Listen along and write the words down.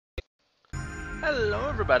Hello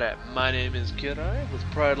everybody, my name is Kirai with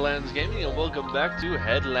Pridelands Gaming and welcome back to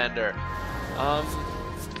Headlander.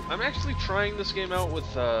 I'm actually trying this game out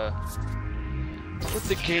with the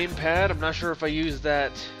gamepad. I'm not sure if I used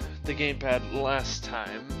the gamepad last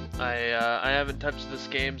time. I haven't touched this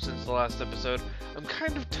game since the last episode. I'm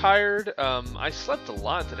kind of tired. I slept a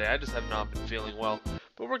lot today, I just have not been feeling well.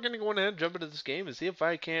 But we're going to go ahead and jump into this game and see if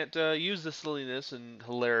I can't use the silliness and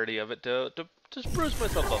hilarity of it to spruce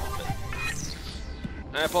myself up a bit.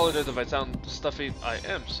 I apologize if I sound stuffy. I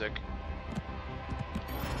am sick.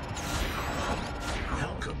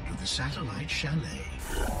 Welcome to the Satellite Chalet.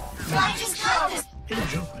 Flight is closed!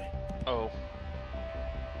 Enjoy. Oh.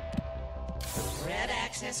 Red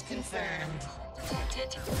access confirmed.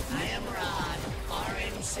 Detected. I am Rod.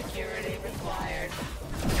 Orange security required.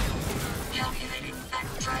 Calculating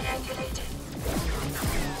vector. Triangulated.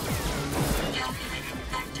 Calculating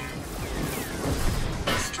vector.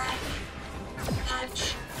 Strike.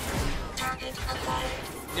 Punch. Target acquired.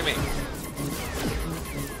 Gimme.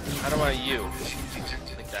 How do I U?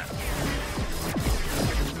 Like that.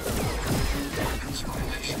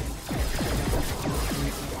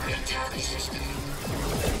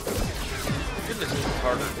 Goodness, this is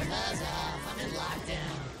harder. Buzz off. I'm in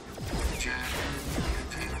lockdown.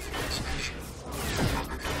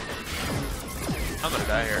 I'm gonna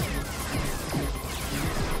die here.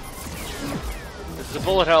 This is a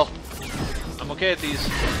bullet hell. I'm okay at these.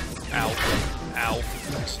 Ow. Ow.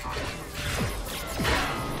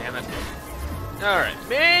 Damn it. Alright,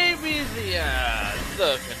 maybe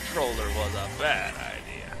the controller was a bad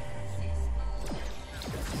idea.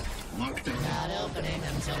 Lockdown. Not opening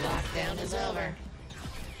until lockdown is over.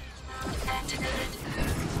 Activated.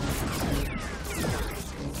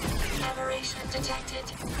 Aberration detected.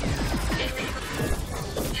 Illegal.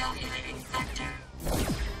 Calculating vector.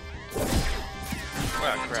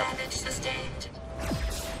 Ah, crap. Damage sustained.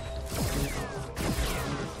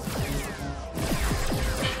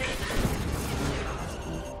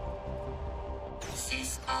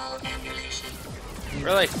 Cease all ambulation.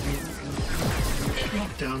 Really?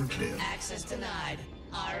 Lockdown clear. Access denied.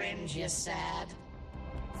 Orange, you sad?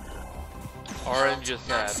 Orange is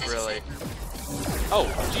that, really? Oh,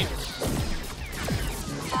 Jesus.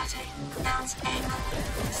 Plotting. Bounce angle.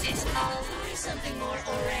 Cease all. Try something more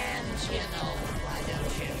orange, you know. Why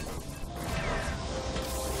don't you?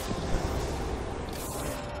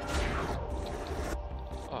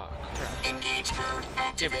 Oh, crap. Engage mode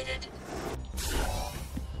activated.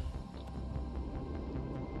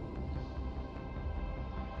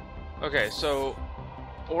 Okay, so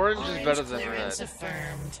orange is better than clearance red.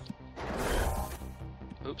 affirmed.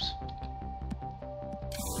 Oops.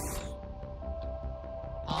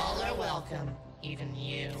 All are welcome, even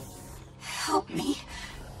you. Help me.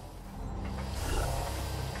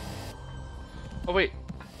 Oh, wait.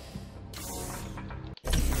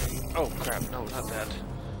 Oh, crap. No, not that.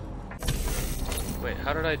 Wait,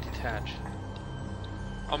 how did I detach?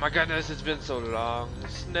 Oh my goodness, it's been so long.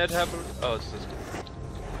 This Ned happened. Oh, it's this one.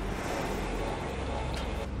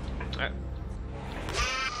 Alright.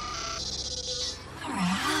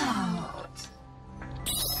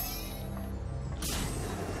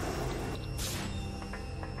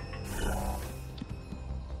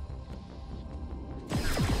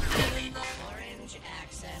 Orange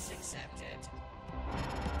access accepted.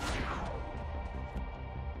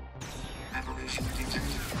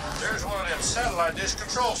 There's one of them satellite dish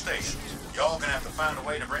control stations. Y'all gonna have to find a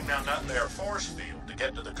way to bring down that there force field to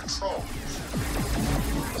get to the controls.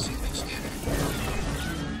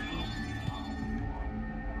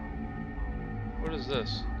 What is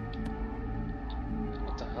this?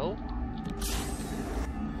 What the hell?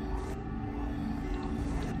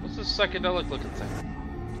 What's this psychedelic looking thing?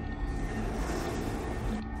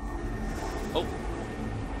 Oh.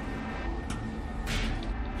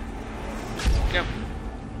 Come.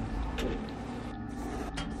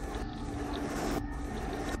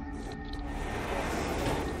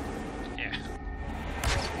 Yeah.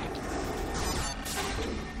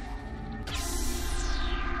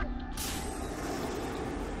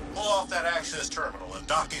 Pull off that access terminal and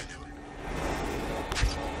dock into it.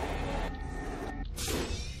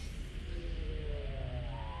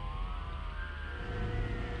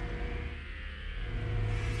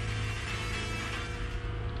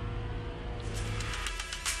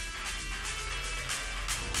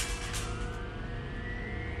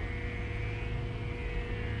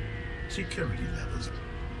 Security levels.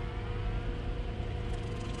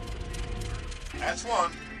 That's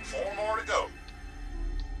one. 4 more to go.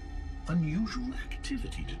 Unusual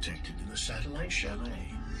activity detected in the Satellite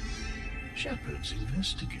Chalet. Shepherds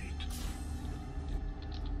investigate.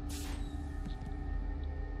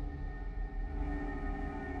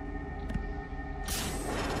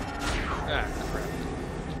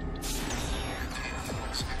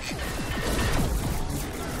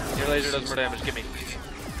 laser does more damage. Give me.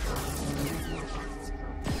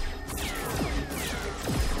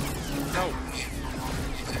 No.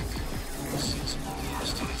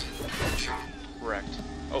 Wrecked.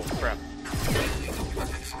 Oh, crap.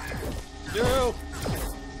 No!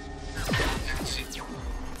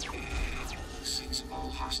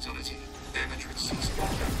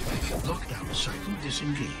 Lockdown cycle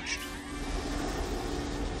disengaged.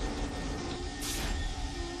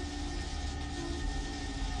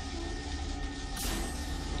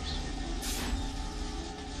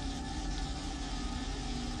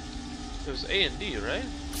 It was A and D, right?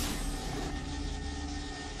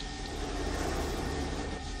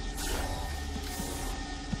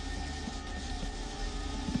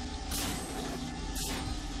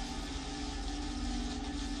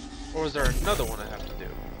 Or is there another one I have to do?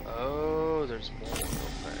 Oh, there's more over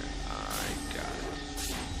there. I got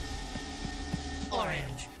it.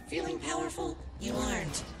 Orange. Feeling powerful? You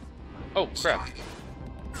aren't. Oh, crap.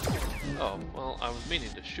 Oh, well, I was meaning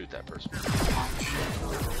to shoot that person.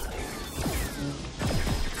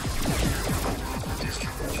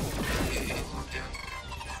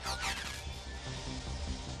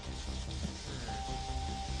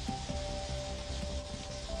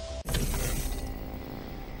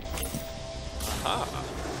 Aha.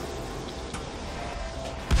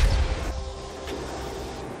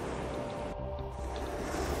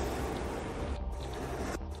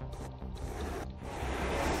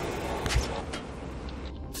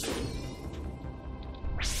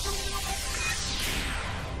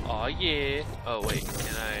 Aw, yeah. Oh, wait.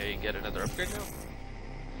 Can I get another upgrade now?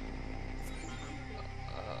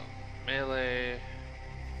 Melee.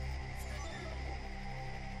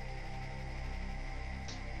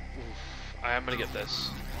 Oof. I'm gonna get this.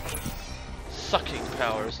 Sucking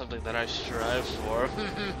power is something that I strive for.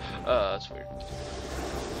 That's weird.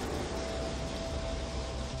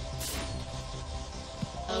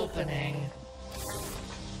 Opening.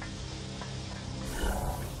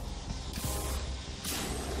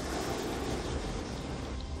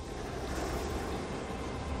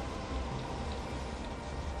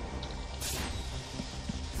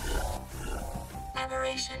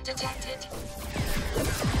 Aberration detected.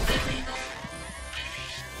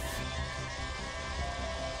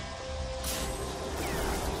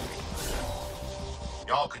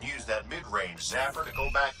 Y'all could use that mid-range zapper to go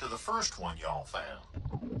back to the first one y'all found.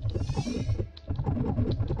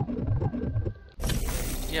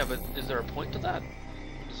 Yeah, but is there a point to that?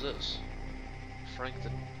 What is this? Frank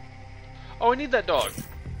the... Oh, I need that dog!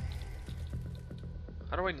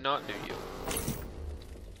 How do I not do you?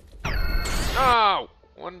 No!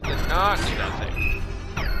 One did not do that thing.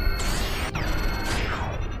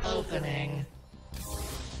 Opening.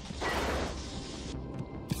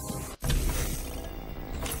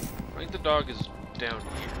 I think the dog is down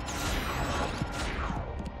here.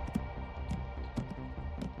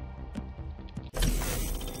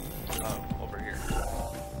 Oh, over here.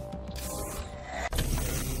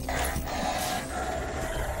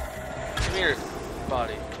 Come here,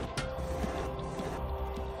 body.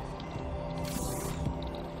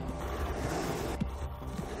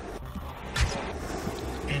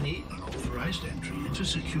 Any unauthorized entry into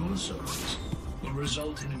secure zones will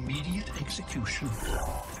result in immediate execution.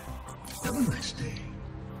 Have a nice day.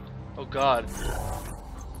 Oh god.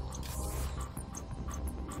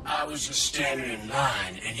 I was just standing in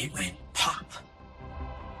line and it went pop.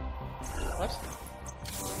 What?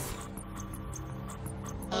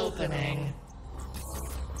 Opening.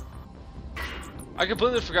 I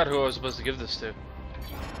completely forgot who I was supposed to give this to.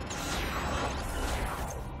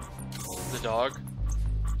 The dog?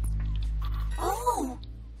 Oh,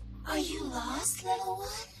 are you lost, little one?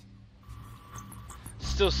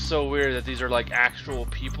 Still so weird that these are like actual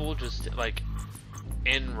people, just like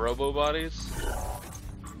in robo bodies.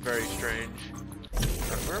 Very strange.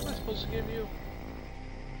 Where am I supposed to give you?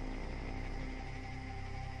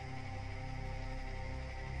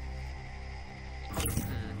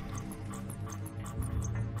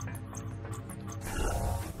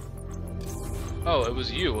 Oh, it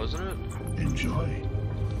was you, wasn't it? Enjoy.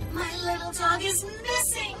 My little dog is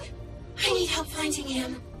missing. I need help finding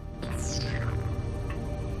him.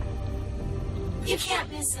 You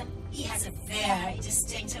can't miss him. He has a very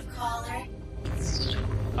distinctive collar.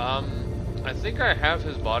 I think I have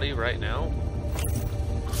his body right now.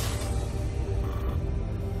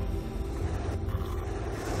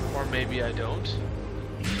 Or maybe I don't.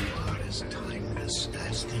 You are as timeless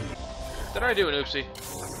as the... Did I do an oopsie?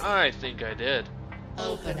 I think I did.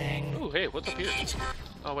 Opening. Ooh, hey, what's up here?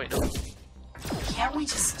 Oh, wait, no. Can't we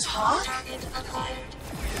just talk?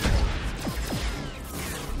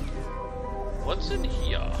 What's in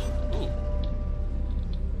here? Ooh.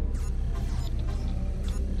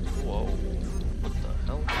 Whoa. What the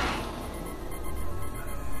hell?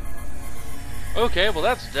 Okay, well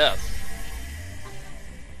that's death.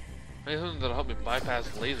 Anything that'll help me bypass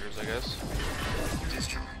lasers, I guess.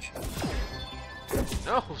 Discharge.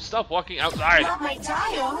 No, stop walking outside! Not my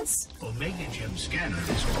diodes. Omega Gem scanner is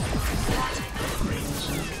offline.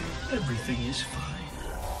 Upgrades. Everything is fine.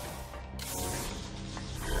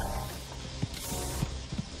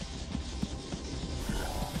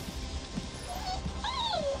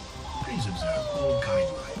 Please observe all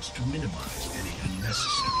guidelines to minimize any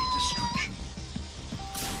unnecessary destruction.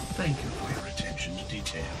 Thank you for your attention to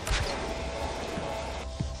detail.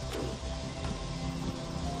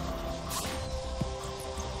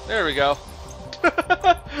 There we go.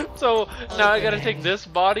 So now I gotta take this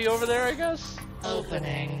body over there, I guess?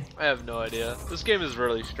 Opening. I have no idea. This game is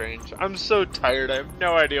really strange. I'm so tired, I have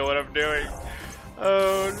no idea what I'm doing.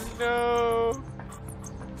 Oh no.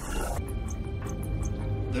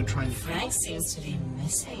 The trifecta. Frank seems to be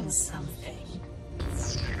missing something.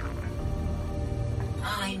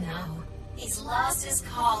 I know. He's lost his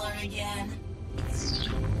collar again.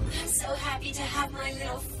 I'm so happy to have my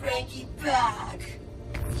little Frankie back.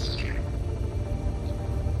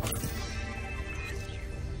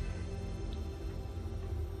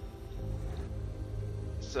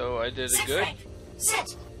 So I did it Sit, good? Frank.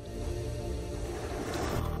 Sit.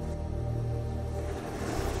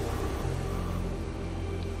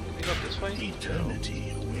 Can we go this way?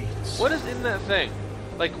 Eternity awaits. What is in that thing?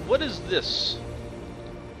 Like, what is this?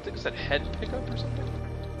 I think it's that head pickup or something?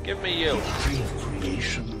 Give me you. The tree of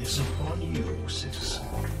creation is upon you, citizen.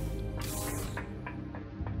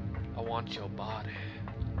 I want your body.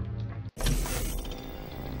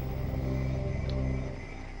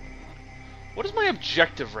 What is my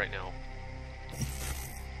objective right now?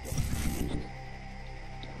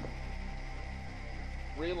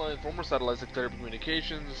 Realign former satellites to clear up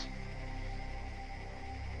communications.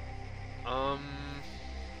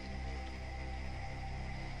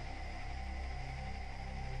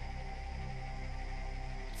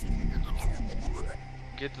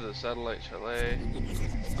 Get to the satellite chalet.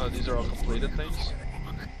 Oh, these are all completed things.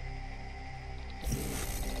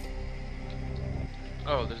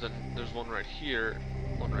 Oh, there's one right here,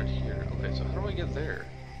 one right here. Okay, so how do I get there?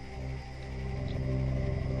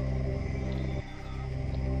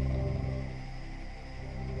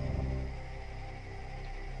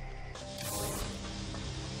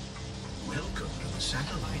 Welcome to the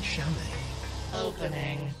satellite chalet.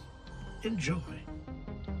 Opening. Enjoy.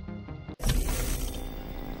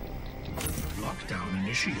 Lockdown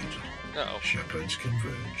initiated. Uh-oh. Shepherds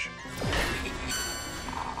converge.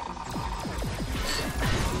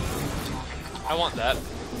 I want that.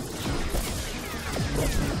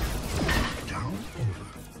 Down over.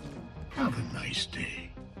 Have a nice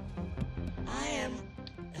day. I am.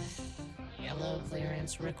 Yellow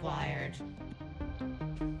clearance required.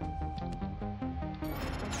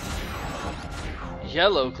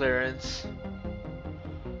 Yellow clearance.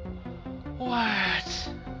 What?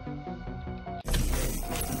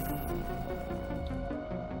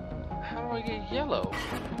 How do I get yellow?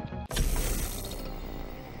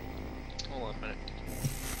 Hold on a minute.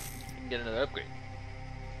 I can get another upgrade.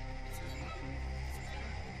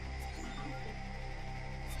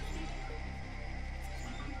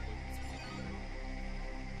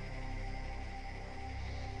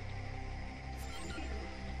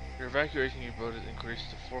 Your evacuation boat is increased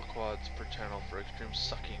to 4 quads per channel for extreme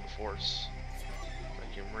sucking force.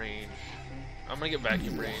 Vacuum range. I'm gonna get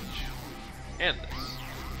vacuum range. And this.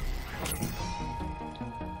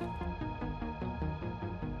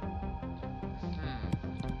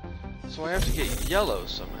 So I have to get yellow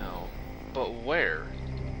somehow. But where?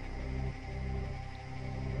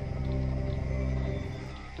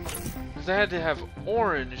 Because I had to have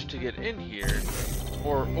orange to get in here.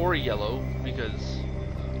 Or yellow, because...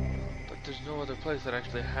 But there's no other place that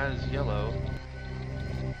actually has yellow.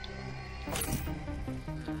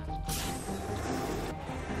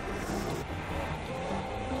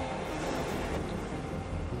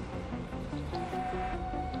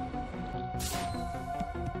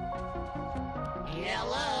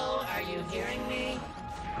 Yellow, are you hearing me?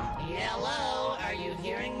 Yellow, are you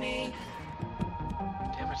hearing me?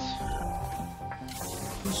 Damn it.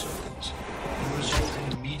 Results will result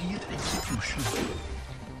in immediate execution.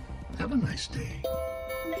 Have a nice day.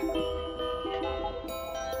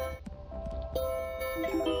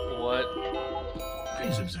 What?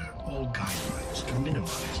 Please observe all guidelines to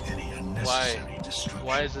minimize any unnecessary destruction.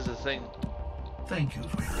 Why is this a thing? Thank you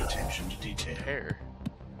for your attention to detail. Hair.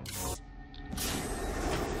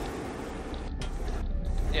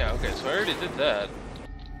 Yeah, okay, so I already did that.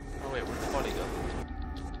 Oh wait, where'd the body go?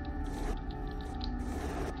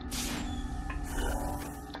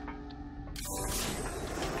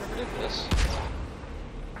 Never did this.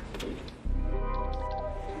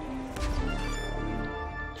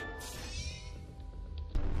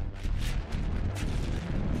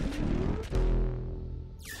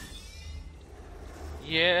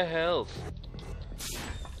 Yeah, health.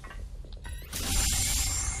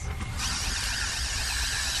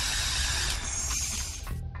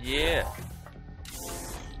 Yeah.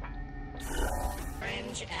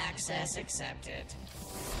 Orange access accepted.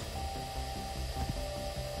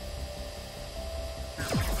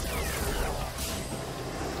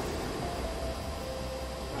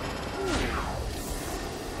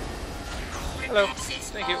 Hello.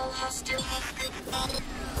 Thank you.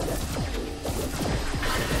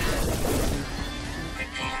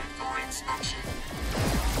 Prepare for inspection.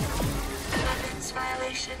 Weapons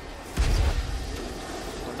violation.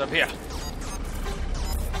 What's up here?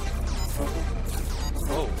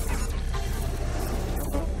 Oh.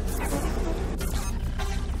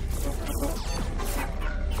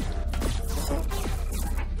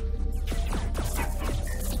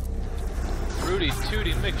 Rudy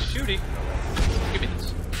Tooty McShooty. Give me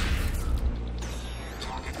this.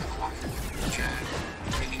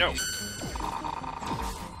 No.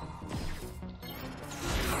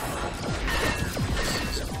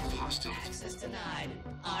 Access denied.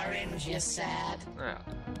 Orange, you sad? Yeah.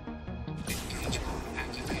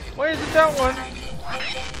 Why isn't that one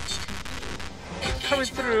coming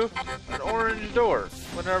through an orange door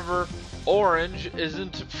whenever orange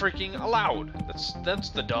isn't freaking allowed? That's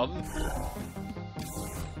the dumb.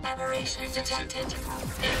 Aberration detected.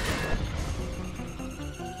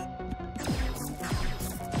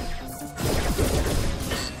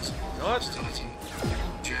 What?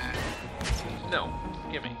 No.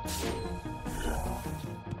 Gimme.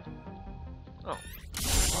 Oh.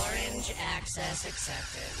 Orange access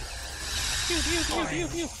accepted. Pew, pew, pew, pew,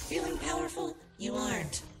 pew. Feeling powerful? You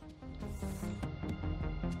aren't.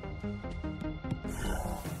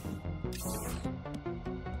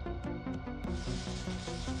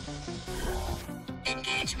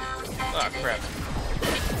 Engage mode Ah, crap.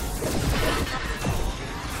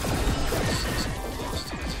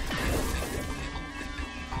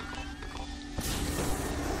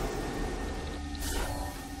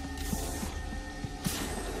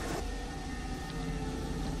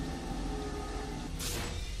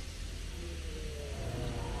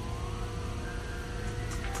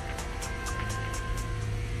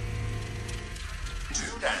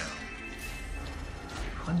 Two down.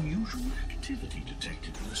 Unusual activity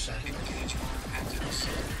detected in the satellite.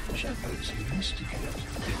 Shepherds investigate.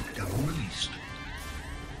 They've been released.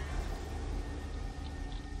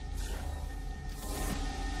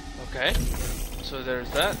 Okay. So there's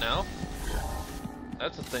that now.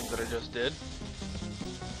 That's a thing that I just did.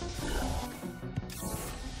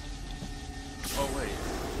 Oh, wait.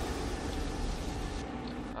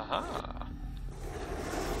 Aha.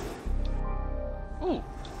 Ooh.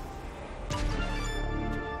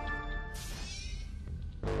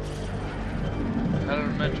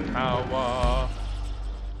 Element power.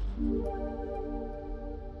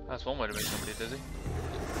 That's one way to make somebody dizzy.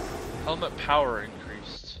 Helmet power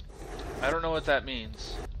increased. I don't know what that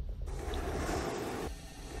means.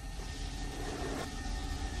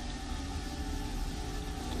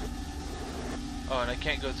 Oh, and I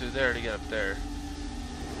can't go through there to get up there.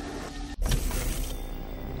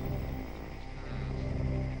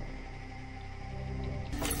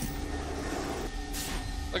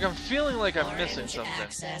 Like, I'm feeling like I'm missing Orange something,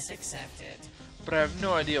 access accepted. but I have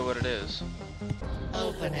no idea what it is. So there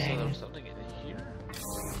Opening. was something in here?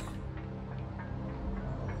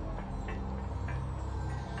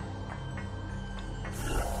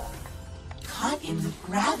 Caught in the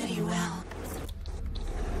gravity well.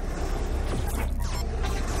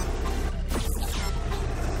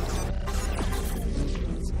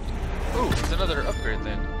 Ooh, it's another upgrade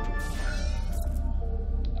thing.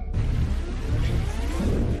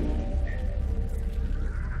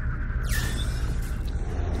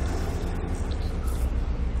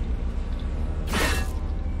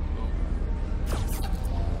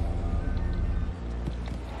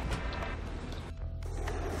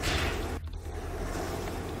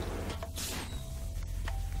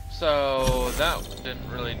 So that didn't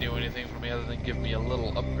really do anything for me other than give me a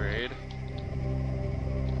little upgrade.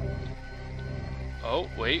 Oh,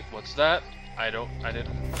 wait, what's that? I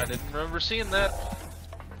didn't remember seeing that.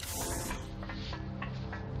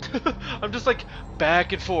 I'm just like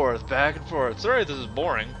back and forth, back and forth. Sorry, this is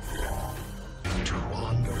boring. Enter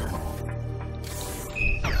on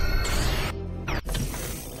your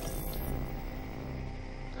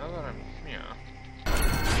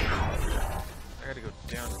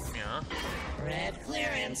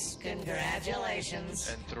Yes, congratulations.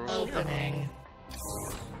 And through Opening.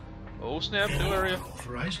 Oh snap, new area.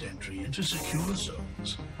 Authorized entry into secure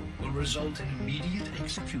zones will result in immediate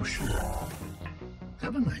execution.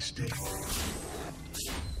 Have a nice day.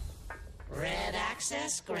 Red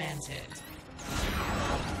access granted.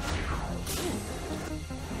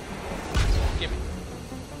 Gimme.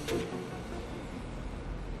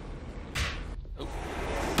 Oh.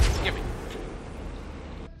 Gimme.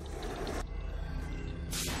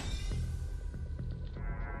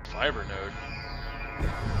 Fiber node.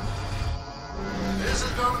 This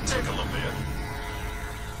is gonna tickle a bit.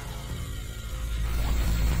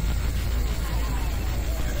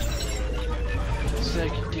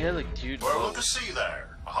 Psychedelic, dude. Well, look to see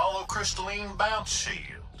there. A hollow crystalline bounce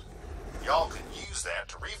shield. Y'all can use that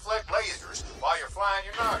to reflect lasers while you're flying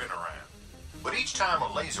your noggin around. But each time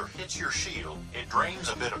a laser hits your shield, it drains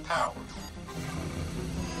a bit of power.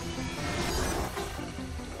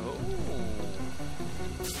 Oh.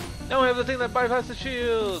 Now we have the thing that bypasses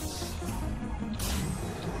shields.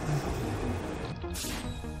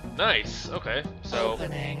 Nice. Okay. So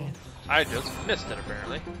Opening. I just missed it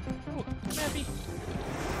apparently. Ooh, maybe.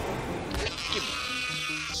 Give me.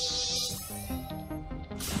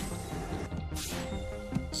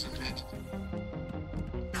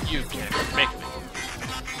 You can't make me.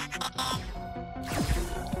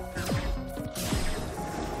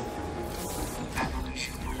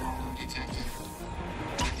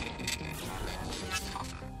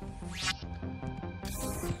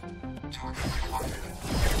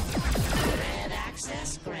 Red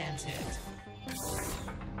access granted.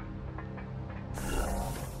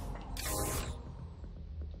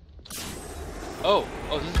 Oh,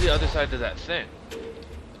 this is the other side of that thing.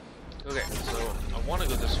 Okay, so I want to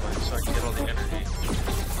go this way so I can get all the energy.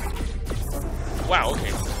 Wow,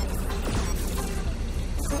 okay.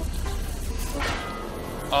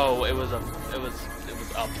 Oh, it was up. Oops.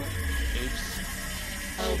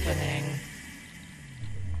 Opening.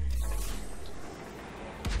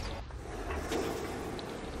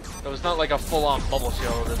 It was not like a full-on bubble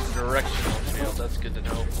shield, it's a directional shield. That's good to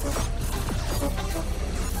know.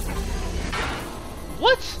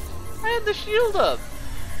 What? I had the shield up.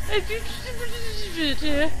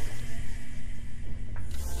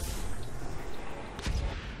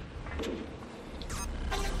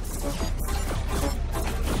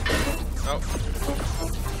 Oh.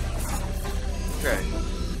 Okay.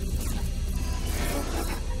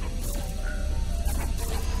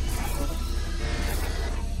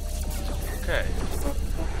 Okay.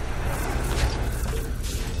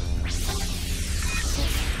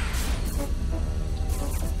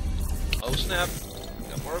 Oh snap.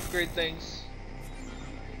 Got more upgrade things.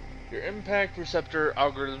 Your impact receptor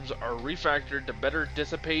algorithms are refactored to better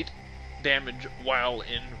dissipate damage while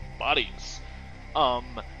in bodies.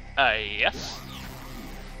 Yes.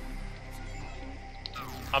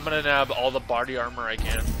 I'm gonna nab all the body armor I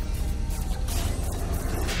can.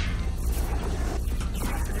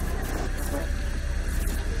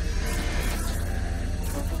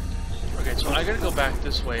 Okay, so I gotta go back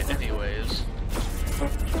this way anyways.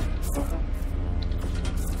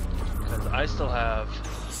 Because I still have...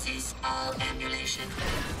 Cease all emulation.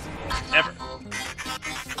 Never.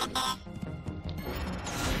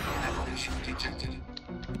 Evolution detected.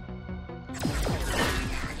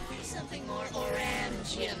 Something more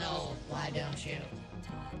orange, you know. Why don't you?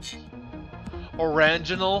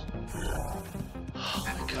 Oranginal? Oh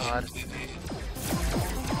my god.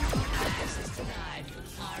 Access is denied.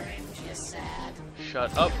 Orange is sad.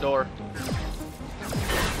 Shut up, door.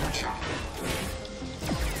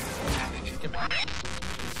 Give me.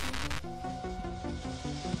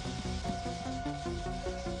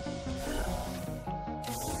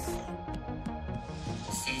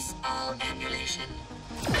 Cease all emulation.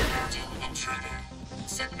 Routing intruder.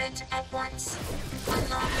 Submit at once.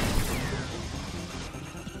 Unlock.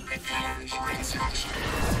 Prepare for inspection.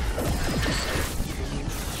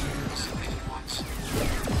 Submit at once.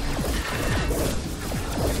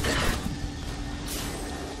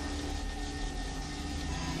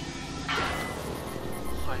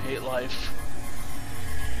 I hate life.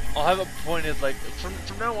 I'll have it pointed like from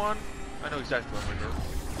now on. I know exactly what I'm gonna do.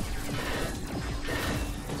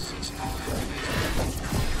 Cease all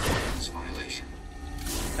activation. Violation.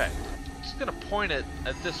 Okay, I'm just gonna point it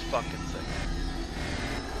at this fucking thing.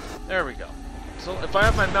 There we go. So if I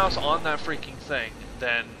have my mouse on that freaking thing,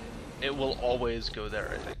 then it will always go there,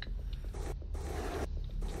 I think.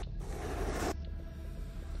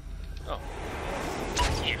 Oh.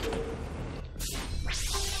 Yeah.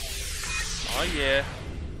 Oh yeah.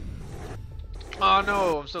 Oh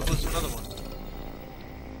no, I'm so close to another one.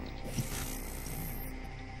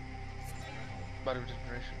 Body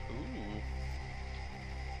regeneration. Ooh.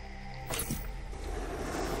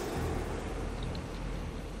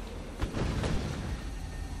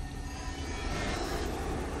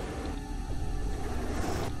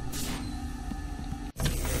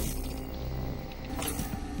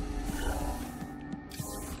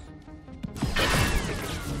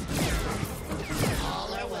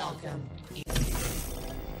 All are welcome. Even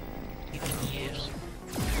you.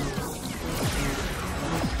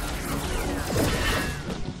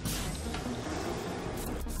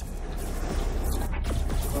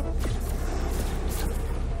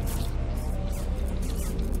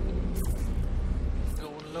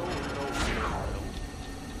 Going low, low, low.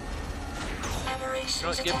 Aberration No,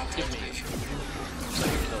 give detected. me. So I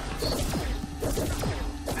can kill this.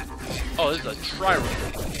 Oh, this is a tri-roll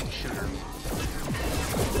shooter.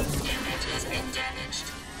 Unit has been damaged.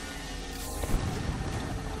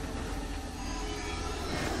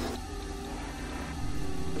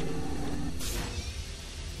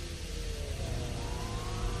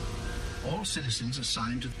 All citizens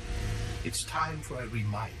assigned to... It's time for a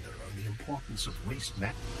reminder on the importance of waste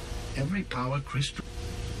management. Every power crystal...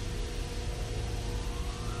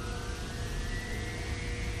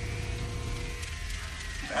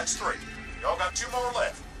 That's 3. Y'all got 2 more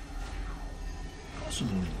left.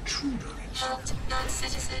 Possible intruder inside. Halt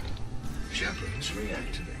non-citizen. Shepherds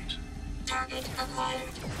reactivate. Target acquired.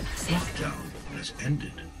 Lockdown has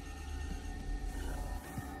ended.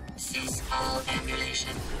 Cease all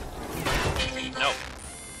ambulation. Illegal. No.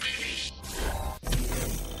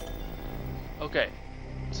 Okay,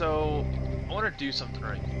 so I want to do something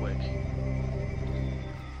right quick.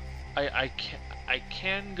 I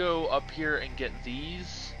can go up here and get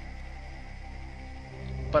these,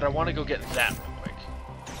 but I want to go get that real quick.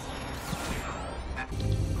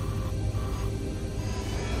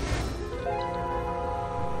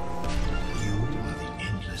 You are the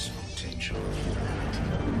endless potential of humanity.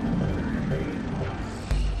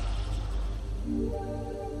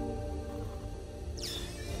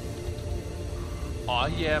 Aw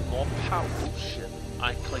yeah, more power. Oh shit,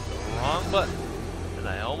 I clicked the wrong button, and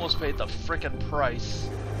I almost paid the frickin' price.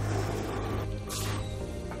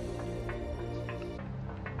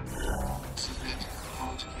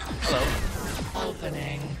 Hello.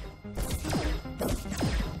 Opening.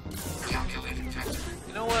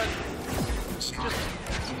 You know what? Just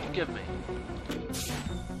give me.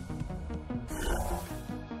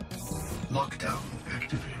 Lockdown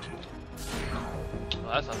activated.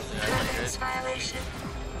 Well, that's not something I Evidence did. violation.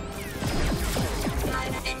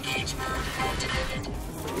 Line of engage mode activated.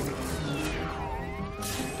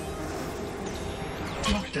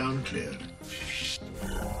 Lockdown cleared.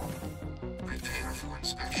 Prepare for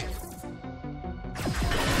inspection.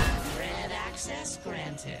 Red access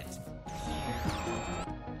granted.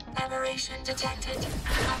 Aberration detected.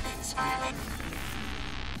 Weapons violation.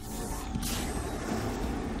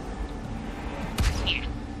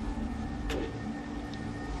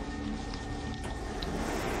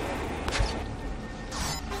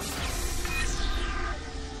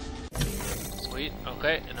 Sweet.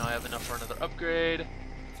 Okay, and now I have enough for another upgrade.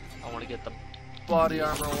 I want to get the body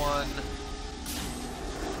armor one.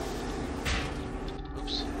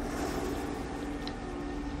 Oops.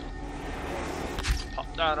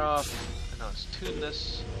 Pop that off. And now let's tune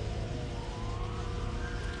this.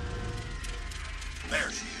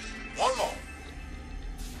 There she is. One more.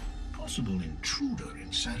 Possible intruder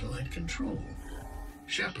in satellite control.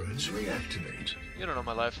 Shepherds reactivate. You don't know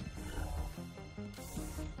my life.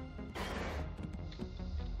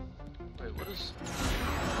 Wait, what is...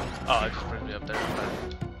 Oh, it just brings me up there.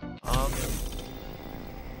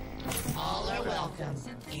 All are welcome.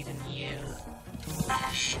 Even you.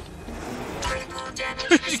 Flash. Critical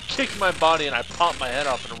damage. She kicked my body and I popped my head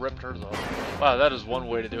off and ripped hers off. Wow, that is one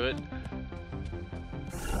way to do it.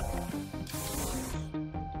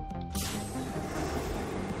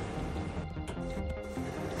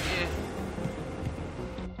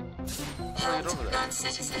 Get over there.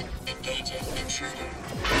 Non-citizen engaging intruder.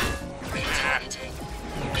 Retargeting.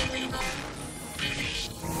 Illegal.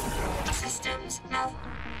 Systems no.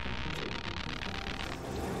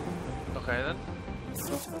 Okay then.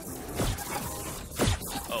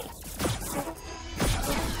 Oh.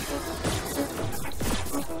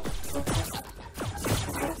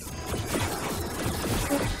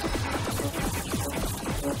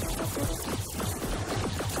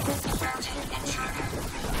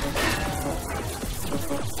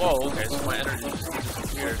 Whoa, okay, so my energy just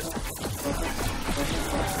disappeared.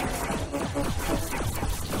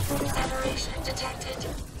 Aberration detected.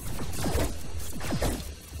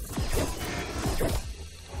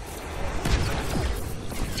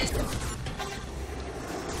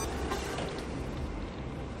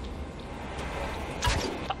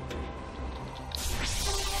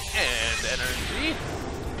 energy.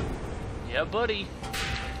 Yeah, buddy.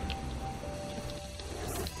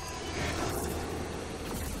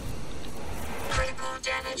 Critical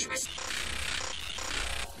damage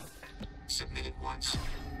submitted once.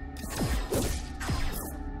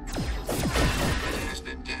 It has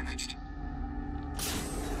been damaged.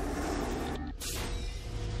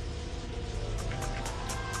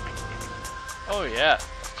 Oh yeah,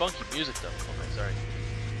 funky music though. Okay, sorry.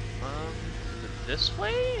 This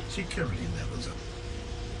way? Security levels up.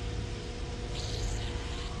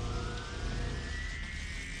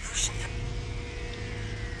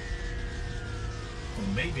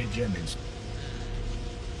 Omega Gemins.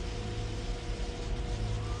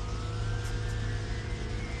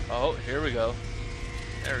 Oh, here we go.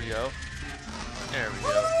 There we go. There we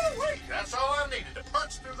go. Wait, that's all I needed to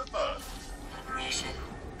punch through the fuzz. Operation.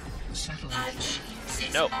 The satellite.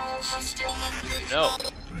 No. No.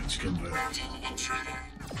 Let's convert. Routing intruder.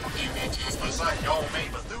 Unit has been Looks like y'all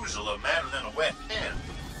made Methuselah madder than a wet pen.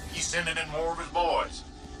 He's sending in more of his boys.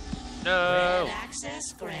 No. Red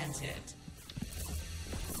access granted.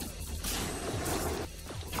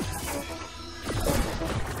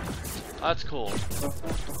 That's cool.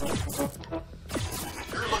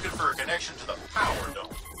 You're looking for a connection to the power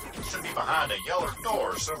dome. It should be behind a yellow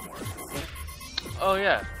door somewhere. Oh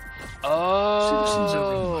yeah. Citizens are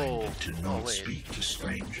Oh. reminded to not wait. speak to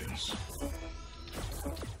strangers.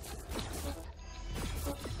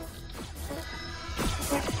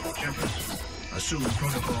 Shepherds, assume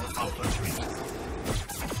protocol Alpha 3.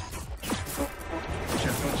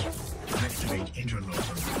 Shepherds, activate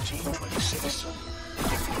interloper routine 26.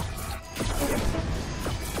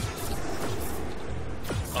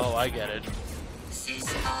 Oh, I get it.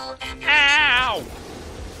 cease all ammunition. Ow!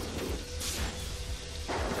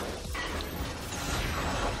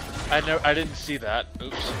 I didn't see that.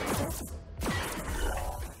 Oops.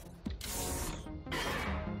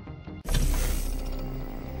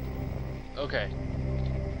 Okay.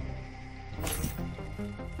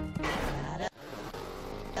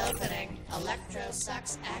 Opening.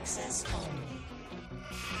 Electro-sucks access only.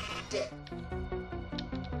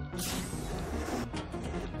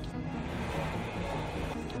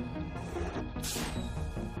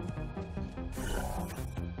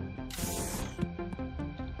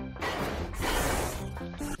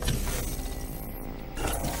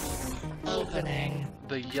 Opening.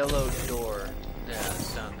 The yellow door. Yeah,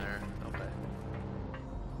 it's down there. Okay.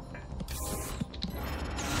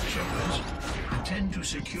 Shepherds, attend to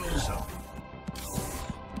secure zone.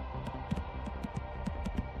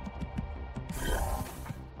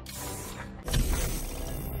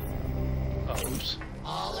 Oh, oops.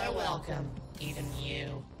 All are welcome, even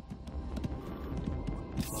you.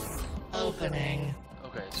 Opening.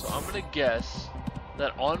 Okay, so I'm gonna guess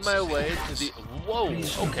that on my way to the... Whoa!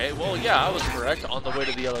 Okay, well, yeah, I was correct. On the way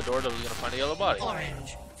to the yellow door, I was gonna find a yellow body.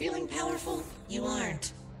 Orange. Feeling powerful? You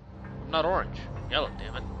aren't. I'm not orange. Yellow,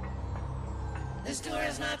 damn it. This door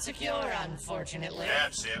is not secure, unfortunately.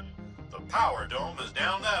 That's it. The power dome is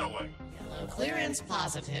down that way. Yellow clearance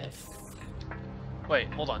positive.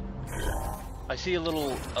 Wait, hold on. I see a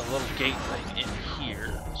little gate thing in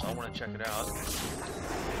here, so I want to check it out.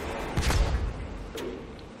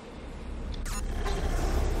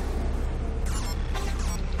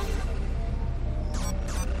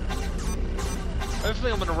 I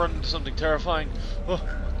think I'm gonna run into something terrifying. Oh,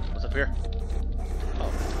 what's up here?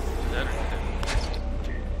 Oh, there's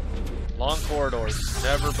energy. Long corridors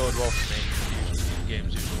never bode well for me in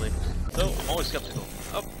games usually. So I'm always skeptical.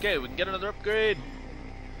 Okay, we can get another upgrade.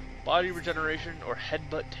 Body regeneration or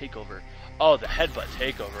headbutt takeover. Oh, the headbutt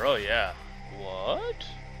takeover. Oh yeah. What?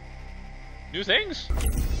 New things?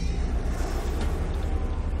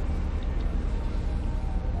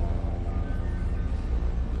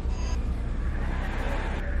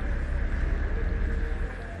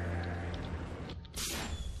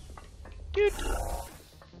 Dude.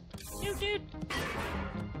 Dude.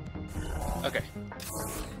 Okay.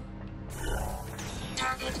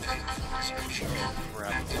 Target confirmation level.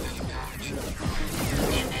 Crap. Activate dodge.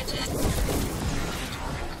 Image.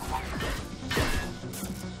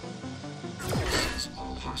 Cease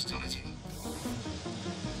all hostility.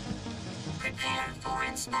 Prepare for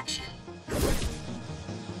inspection.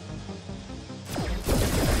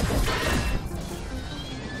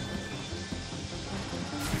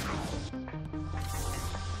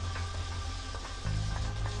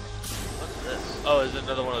 What's this? Oh, is it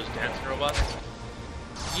another one of those dancing robots?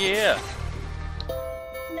 Yeah!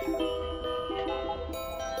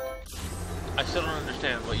 I still don't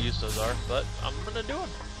understand what use those are, but I'm gonna do them.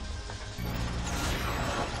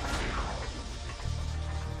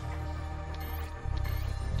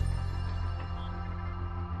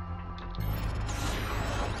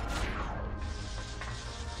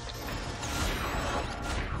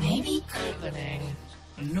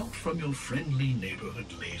 A note from your friendly neighborhood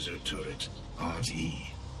laser turret, RE.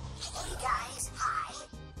 Hey guys, hi.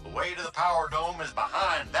 The way to the power dome is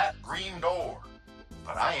behind that green door.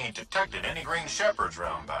 But I ain't detected any green shepherds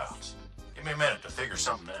roundabouts. Give me a minute to figure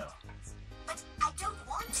something out. But I don't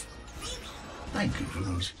want to. Leave me. Thank you for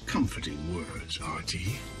those comforting words, RT.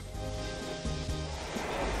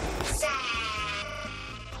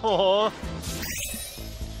 Aww.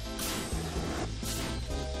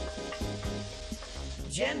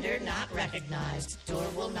 Gender not recognized. Door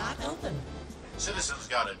will not open. Citizens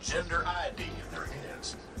got a gender ID in their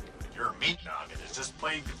heads. Your meat noggin is just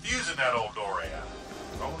plain confusing that old door out.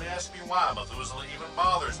 Don't ask me why Methuselah even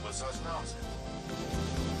bothers with such nonsense.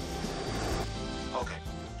 Okay,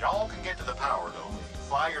 y'all can get to the power dome.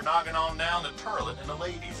 Fly your noggin on down the turlet in the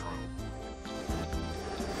ladies' room.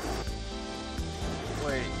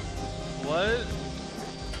 Wait, what?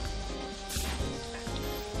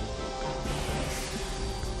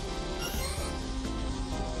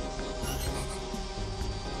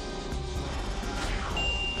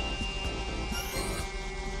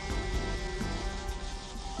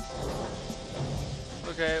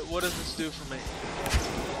 Okay, what does this do for me?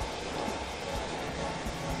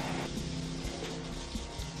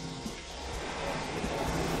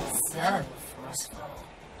 So forceful.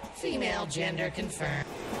 Female gender confirmed.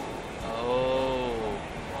 Oh.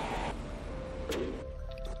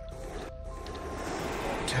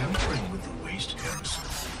 Tampering with the waste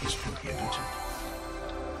aerosol is prohibited.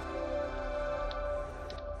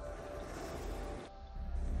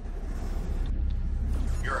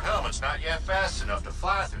 Your helmet's not yet fast enough to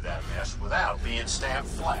fly through that mess without being stamped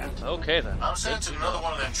flat. Okay then. I'm sensing another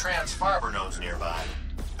one of them trans fiber nodes nearby.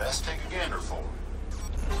 Best take a gander for it.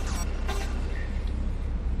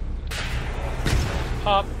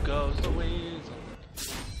 Pop goes the weasel.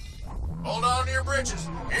 Hold on to your britches.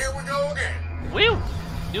 Here we go again. Whew!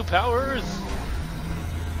 New powers!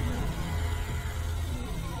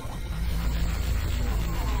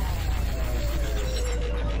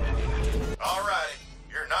 Alrighty,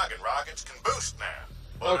 your noggin rockets can boost now.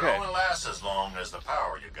 But Okay. it only lasts as long as the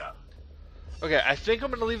power you got. Okay, I think I'm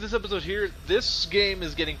gonna leave this episode here. This game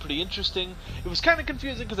is getting pretty interesting. It was kind of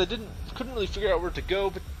confusing because I couldn't really figure out where to go,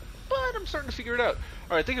 but I'm starting to figure it out.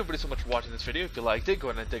 Alright, thank you everybody so much for watching this video. If you liked it, go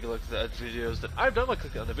ahead and take a look at the videos that I've done by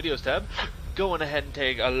clicking on the videos tab. Go on ahead and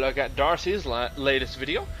take a look at Darcy's latest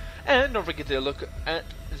video. And don't forget to look at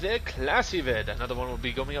the classy vid. Another one will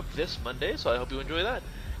be going up this Monday, so I hope you enjoy that.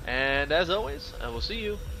 And as always, I will see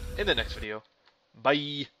you in the next video.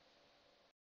 Bye!